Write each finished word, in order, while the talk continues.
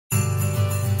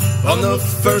On the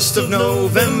 1st of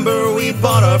November, we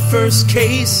bought our first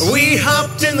case. We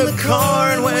hopped in the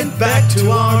car and went back to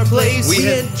our place. We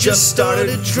had just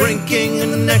started drinking,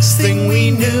 and the next thing we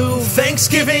knew,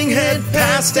 Thanksgiving had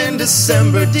passed and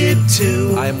December did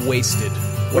too. I am wasted.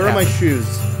 Where are my shoes?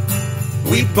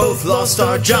 We both lost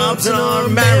our jobs and our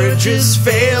marriages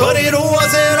failed. But it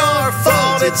wasn't our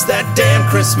fault, it's that damn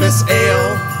Christmas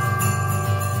ale.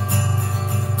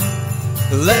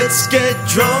 Let's get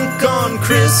drunk on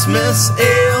Christmas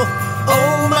ale.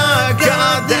 Oh my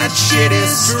God, that shit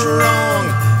is strong.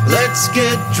 Let's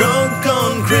get drunk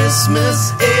on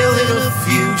Christmas ale. In a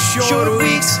few short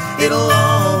weeks, it'll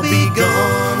all be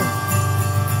gone.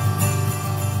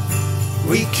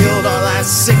 We killed our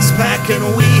last six-pack and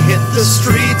we hit the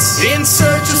streets in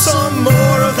search of some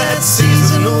more of that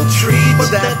seasonal treat.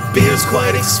 But that beer's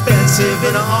quite expensive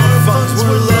and our funds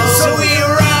were low, so we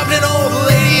robbed an old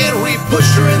lady and we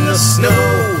pushed her in the snow.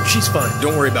 She's fine.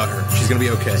 Don't worry about her. She's gonna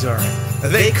be okay. It's alright.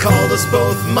 They called us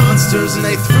both monsters and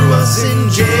they threw us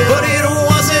in jail. But it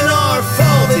wasn't our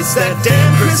fault, it's that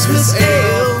damn Christmas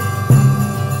ale.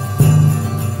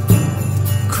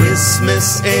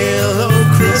 Christmas ale, oh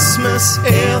Christmas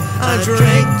ale, I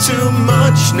drank too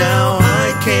much, now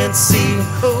I can't see.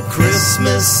 Oh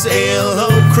Christmas ale,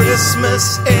 oh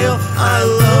Christmas ale, I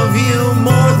love you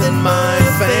more than my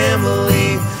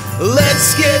family.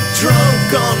 Let's get drunk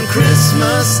on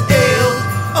Christmas ale.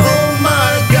 Oh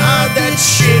my God, that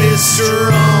shit is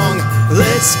strong.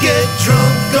 Let's get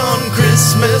drunk on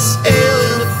Christmas ale.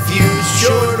 In a few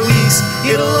short weeks,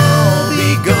 it'll all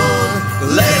be gone.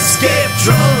 Let's get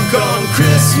drunk on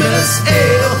Christmas ale.